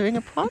 people doing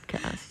a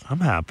podcast. I'm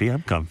happy.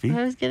 I'm comfy.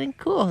 I was getting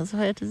cool, so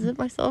I had to zip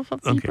myself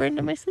up deeper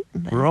into my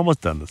sleeping bag. We're almost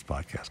done this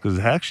podcast because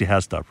it actually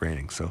has stopped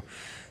raining. So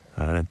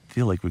I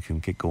feel like we can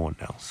get going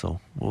now.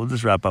 So we'll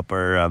just wrap up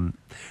our.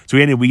 So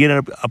we get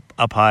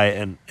up high,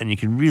 and you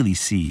can really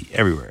see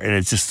everywhere, and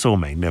it's just so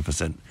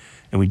magnificent.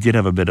 And we did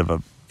have a bit of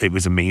a. It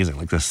was amazing,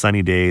 like the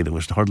sunny day. There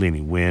was hardly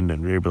any wind,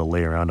 and we were able to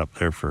lay around up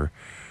there for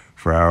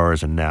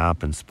hours and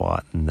nap and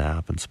spot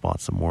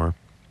some more.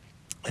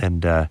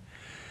 And but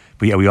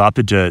yeah, we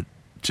opted to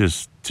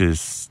just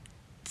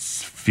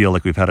feel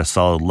like we've had a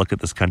solid look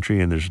at this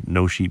country, and there's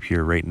no sheep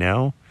here right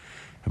now.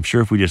 I'm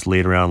sure if we just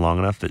laid around long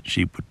enough that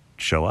sheep would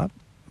show up,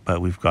 but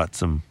we've got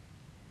some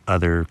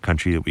other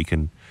country that we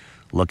can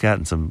look at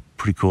and some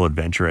pretty cool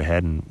adventure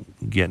ahead, and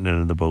getting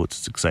into the boats,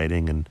 it's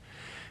exciting, and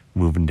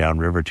moving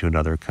downriver to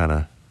another kind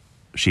of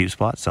sheep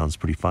spot sounds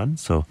pretty fun.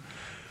 So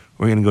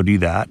we're going to go do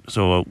that.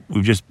 So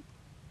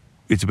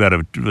it's about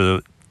a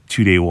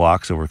 2-day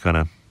walk. So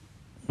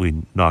we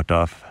knocked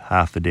off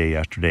half the day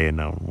yesterday, and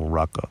now we'll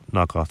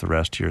knock off the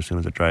rest here as soon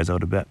as it dries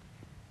out a bit.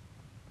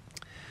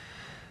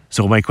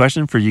 So my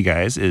question for you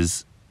guys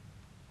is,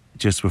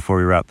 just before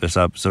we wrap this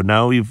up, so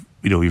now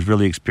we've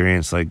really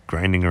experienced like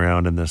grinding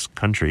around in this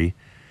country,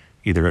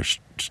 either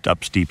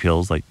up steep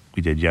hills like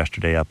we did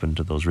yesterday up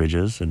into those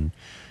ridges and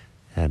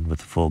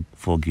with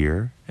full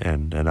gear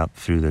and up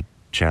through the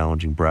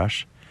challenging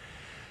brush.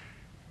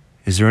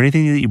 Is there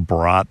anything that you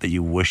brought that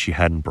you wish you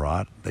hadn't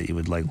brought that you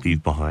would like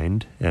leave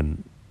behind,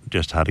 and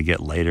just how to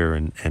get lighter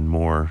and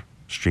more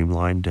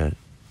streamlined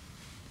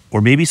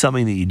or maybe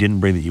something that you didn't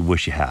bring that you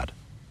wish you had?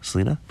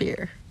 Selena?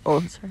 Beer.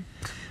 Oh, sorry.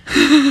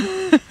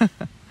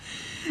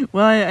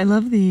 Well, I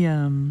love the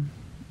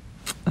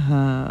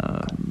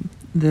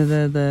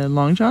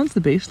long johns,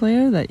 the base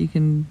layer that you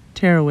can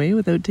tear away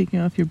without taking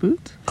off your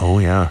boots. Oh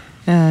yeah.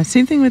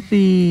 Same thing with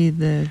the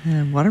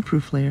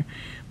waterproof layer.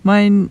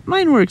 Mine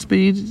works, but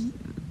you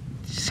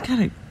just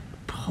gotta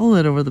pull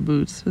it over the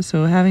boots.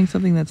 So having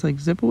something that's like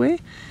zip away,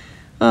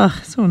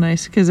 so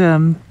nice, because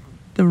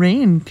the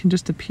rain can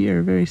just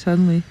appear very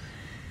suddenly.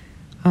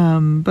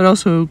 But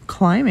also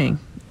climbing.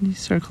 You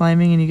start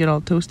climbing and you get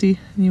all toasty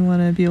and you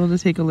want to be able to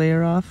take a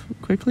layer off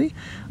quickly.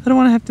 I don't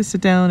want to have to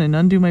sit down and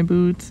undo my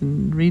boots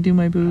and redo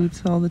my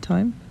boots all the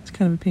time. It's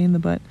kind of a pain in the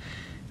butt.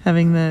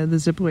 Having the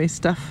zip away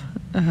stuff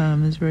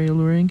is very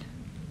alluring.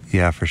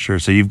 Yeah, for sure.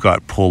 So you've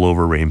got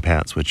pull-over rain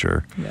pants, which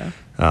are, Yeah.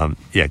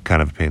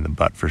 kind of a pain in the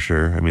butt for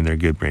sure. I mean, they're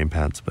good rain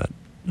pants, but,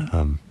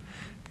 and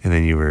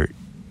then you were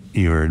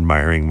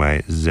admiring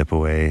my zip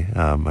away.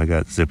 I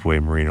got zip away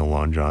merino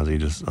long johns. You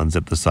just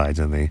unzip the sides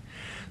and they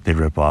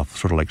rip off,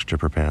 sort of like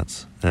stripper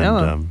pants.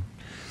 And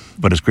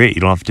but it's great.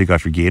 You don't have to take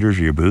off your gaiters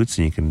or your boots,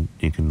 and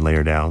you can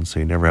layer down. So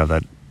you never have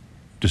that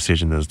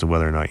decision as to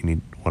whether or not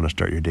you want to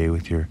start your day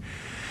with your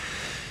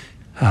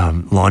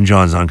long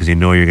johns on, because you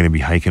know you're going to be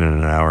hiking in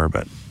an hour.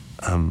 But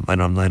I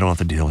don't have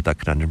to deal with that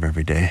conundrum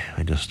every day.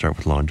 I just start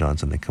with long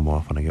johns and they come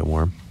off when I get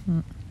warm.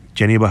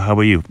 Jenny, how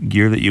about you?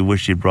 Gear that you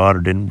wish you'd brought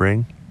or didn't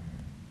bring?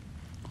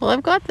 Well,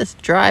 I've got this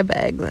dry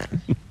bag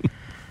then.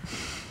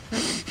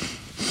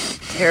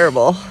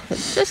 Terrible. It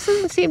just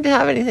doesn't seem to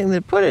have anything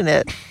to put in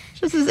it. It's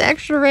just this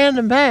extra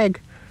random bag.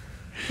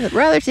 It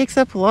rather takes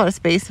up a lot of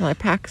space in my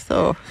pack,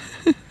 so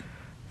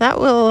that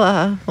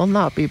will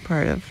not be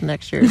part of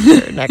next year's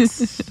or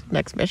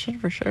next mission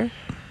for sure.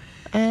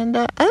 And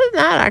other than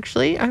that,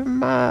 actually,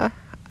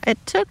 it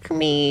took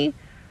me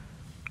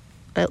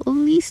at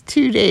least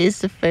 2 days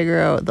to figure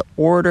out the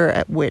order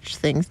at which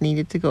things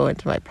needed to go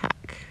into my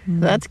pack.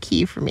 That's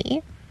key for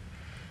me.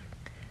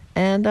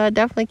 And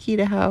definitely key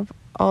to have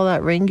all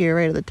that rain gear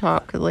right at the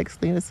top, because like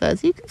Selena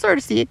says, you can sort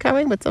of see it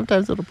coming, but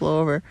sometimes it'll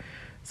blow over.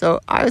 So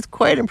I was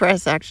quite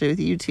impressed actually with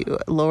you two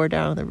lower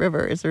down in the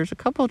river. There's a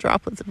couple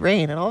droplets of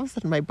rain, and all of a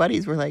sudden my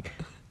buddies were like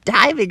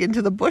diving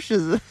into the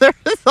bushes, and there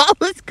was all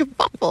this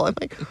kerfuffle. I'm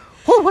like,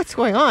 oh, what's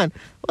going on?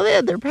 Well, they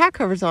had their pack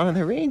covers on and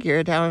their rain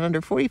gear down in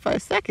under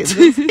 45 seconds.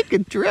 It was like a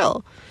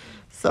drill.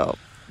 So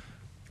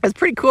it's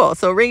pretty cool.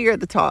 So rain gear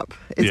at the top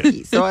is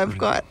key. So I've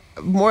got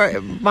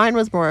mine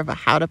was more of a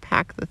how to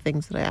pack the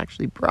things that I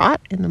actually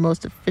brought in the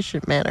most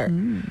efficient manner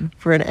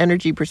for an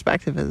energy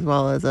perspective, as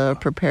well as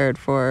prepared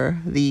for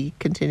the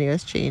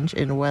continuous change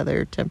in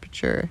weather,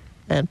 temperature,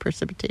 and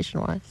precipitation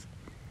wise.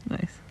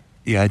 Nice.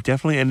 Yeah,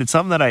 definitely. And it's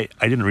something that I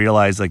didn't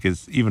realize, like,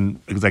 is even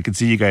because I could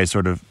see you guys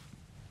sort of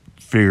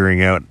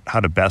figuring out how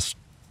to best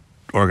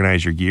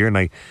organize your gear.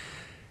 And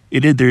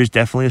there's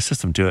definitely a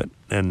system to it.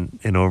 And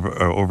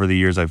over the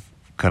years, I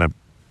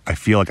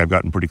feel like I've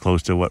gotten pretty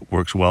close to what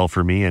works well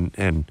for me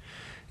and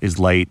is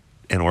light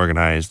and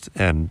organized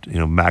and,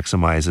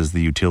 maximizes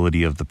the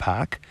utility of the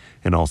pack,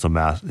 and also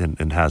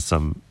and has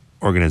some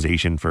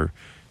organization for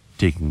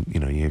taking,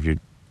 you have your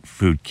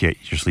food kit,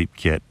 your sleep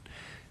kit,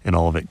 and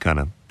all of it kind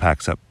of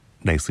packs up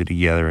nicely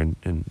together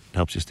and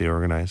helps you stay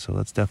organized. So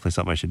that's definitely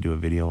something I should do a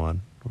video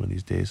on one of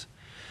these days.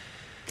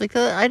 Like,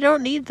 I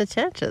don't need the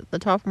tent at the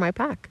top of my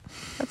pack.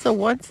 That's a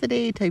once a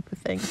day type of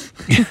thing.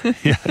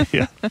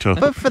 yeah,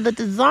 totally. But for the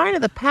design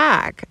of the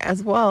pack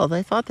as well,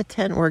 I thought the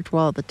tent worked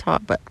well at the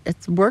top, but it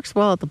works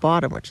well at the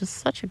bottom, which is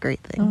such a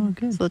great thing. Oh,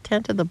 good. So the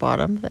tent at the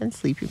bottom, then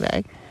sleeping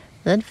bag,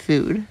 then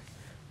food,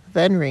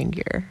 then rain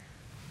gear.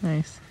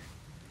 Nice.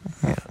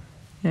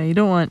 Yeah, you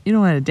don't want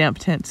a damp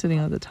tent sitting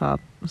on the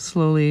top,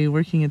 slowly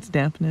working its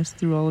dampness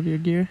through all of your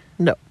gear.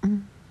 No.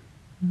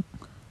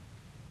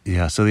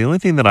 Yeah, so the only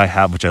thing that I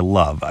have, which I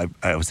love,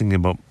 I was thinking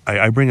about,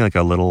 I bring like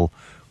a little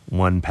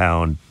 1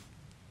 pound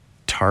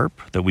tarp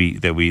that we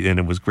and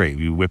it was great.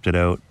 We whipped it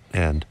out,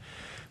 and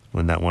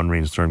when that one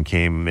rainstorm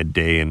came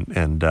midday,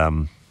 and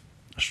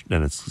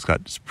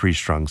it's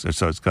pre-strung,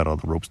 so it's got all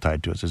the ropes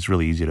tied to it. So it's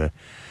really easy to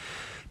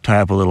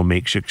tie up a little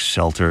makeshift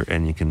shelter,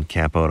 and you can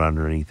camp out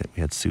underneath it.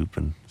 We had soup,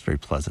 and it's very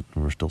pleasant,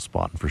 and we're still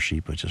spotting for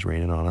sheep. It's just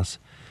raining on us.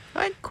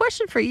 I had a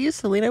question for you,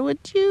 Selena. Would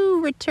you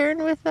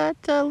return with that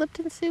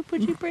Lipton soup?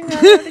 Would you bring that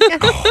out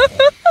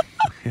again?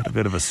 We had a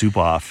bit of a soup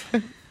off.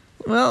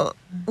 Well,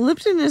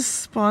 Lipton is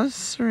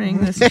sponsoring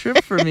this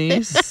trip for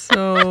me,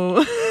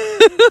 so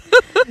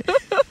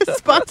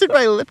Sponsored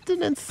by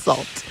Lipton and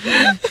Salt.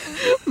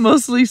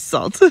 mostly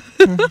salt. What's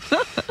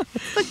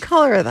the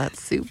color of that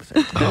soup?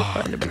 I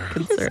find to be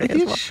concerning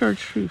as well.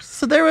 Chartreuse.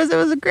 So it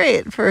was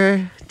great.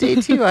 For day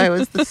 2, I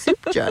was the soup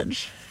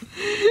judge.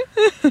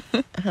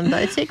 And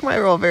I take my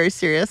role very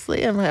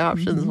seriously, and my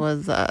options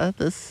was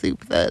the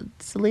soup that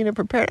Selena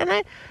prepared. And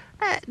I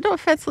no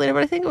offense, Selena,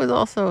 but I think it was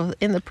also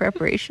in the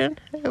preparation.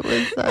 It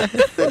was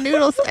the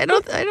noodles. I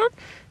don't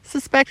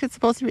suspect it's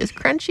supposed to be as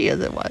crunchy as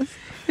it was.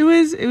 It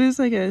was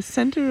like a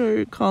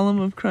center column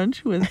of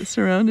crunch with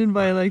surrounded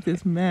by like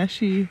this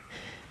mashy,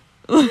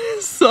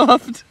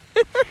 soft.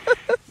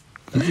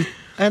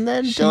 And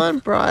then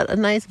Dylan brought a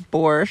nice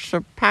borscht,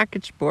 a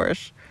packaged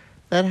borscht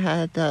that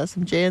had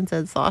some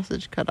J&Z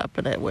sausage cut up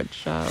in it,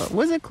 which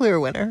was a clear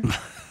winner.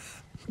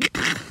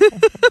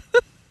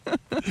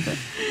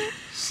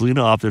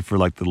 Selena opted for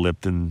like the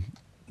Lipton.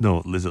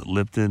 No, is it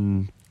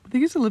Lipton? I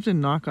think it's a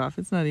Lipton knockoff.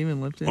 It's not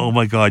even Lipton. Oh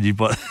my God, you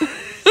bought.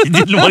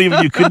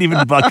 You couldn't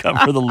even buck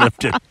up for the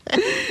Lipton.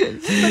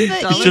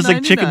 It's just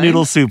like chicken $1.99.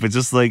 noodle soup. It's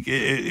just like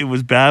it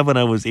was bad when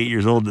I was 8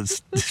 years old.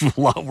 It's a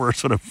lot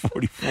worse when I'm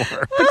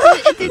 44.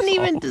 It didn't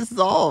even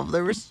dissolve.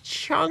 There was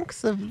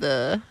chunks of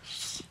the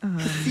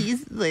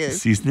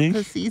Seasoning?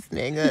 The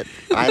seasoning that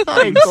I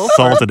thought I'd go for.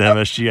 Salted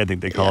MSG, I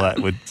think they call that,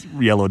 with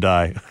yellow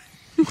dye.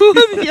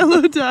 With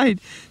yellow dyed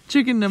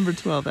chicken number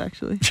 12,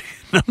 actually.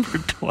 Number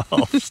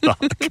 12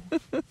 stock.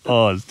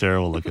 Oh, it's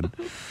terrible looking.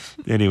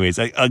 Anyways,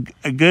 a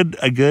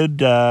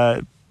good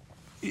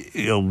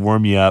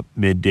warm you up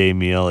midday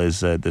meal is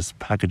this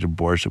package of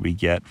borscht that we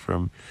get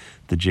from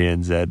the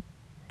J&Z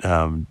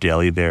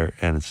deli there,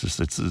 and it's just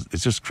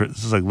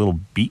like little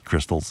beet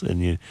crystals,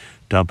 and you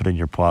dump it in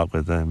your pot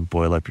with them,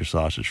 boil up your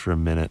sausage for a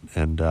minute,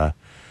 and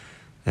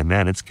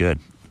man, it's good.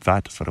 In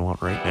fact, that's what I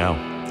want right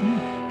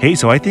now. Hey,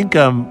 so I think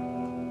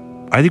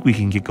we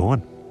can get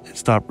going. It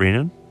stopped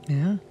raining.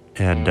 Yeah.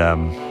 And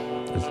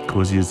as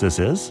cozy as this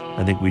is,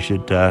 I think we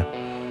should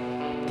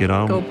get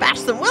on. Go bash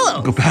some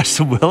willows. Go bash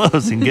some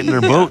willows and get in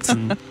our boats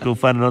and go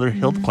find another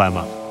hill to climb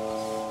up.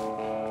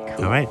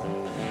 All right.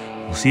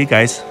 We'll see you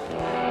guys.